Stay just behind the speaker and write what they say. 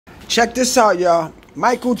Check this out, y'all.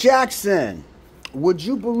 Michael Jackson. Would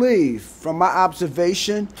you believe, from my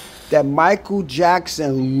observation, that Michael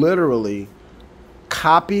Jackson literally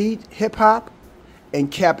copied hip-hop and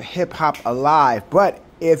kept hip-hop alive? But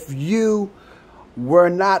if you were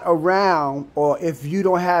not around, or if you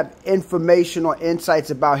don't have information or insights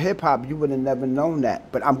about hip-hop, you would have never known that.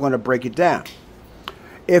 But I'm going to break it down.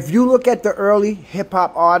 If you look at the early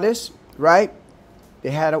hip-hop artists, right,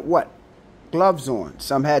 they had gloves on.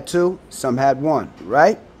 Some had two, some had one,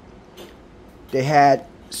 right? They had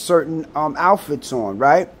certain outfits on,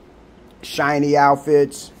 right? Shiny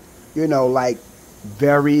outfits, like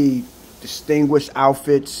very distinguished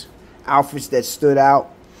outfits that stood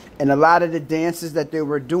out. And a lot of the dances that they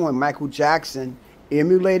were doing, Michael Jackson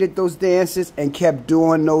emulated those dances and kept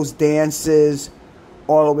doing those dances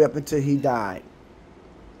all the way up until he died.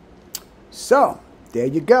 So, there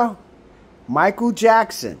you go. Michael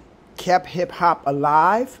Jackson kept hip-hop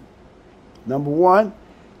alive. Number one,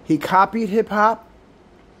 he copied hip-hop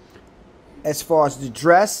as far as the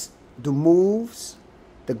dress, the moves,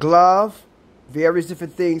 the glove, various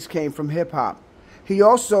different things came from hip-hop. He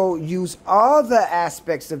also used other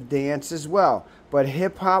aspects of dance as well, but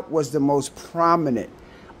hip-hop was the most prominent.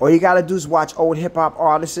 All you got to do is watch old hip-hop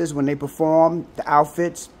artists when they perform, the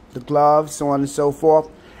outfits, the gloves, so on and so forth,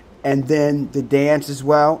 and then the dance as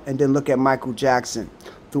well, and then look at Michael Jackson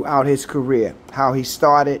throughout his career, how he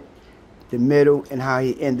started, the middle, and how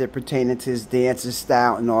he ended pertaining to his dancing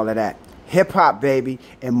style and all of that. Hip-hop, baby.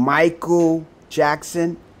 And Michael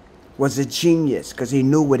Jackson was a genius because he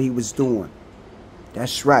knew what he was doing.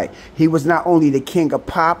 That's right. He was not only the king of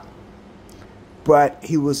pop, but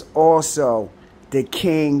he was also the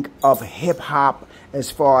king of hip-hop as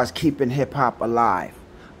far as keeping hip-hop alive.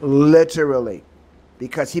 Literally.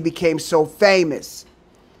 Because he became so famous.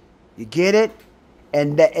 You get it?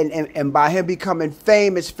 And by him becoming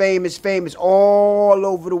famous all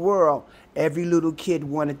over the world, every little kid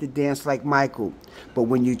wanted to dance like Michael. But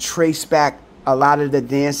when you trace back a lot of the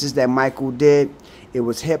dances that Michael did, it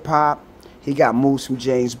was hip-hop. He got moves from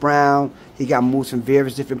James Brown. He got moves from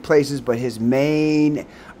various different places. But his main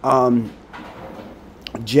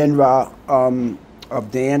genre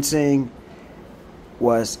of dancing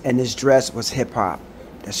was, and his dress was hip-hop.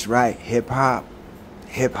 That's right, hip-hop,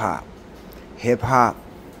 hip-hop. Hip-hop.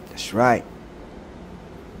 That's right.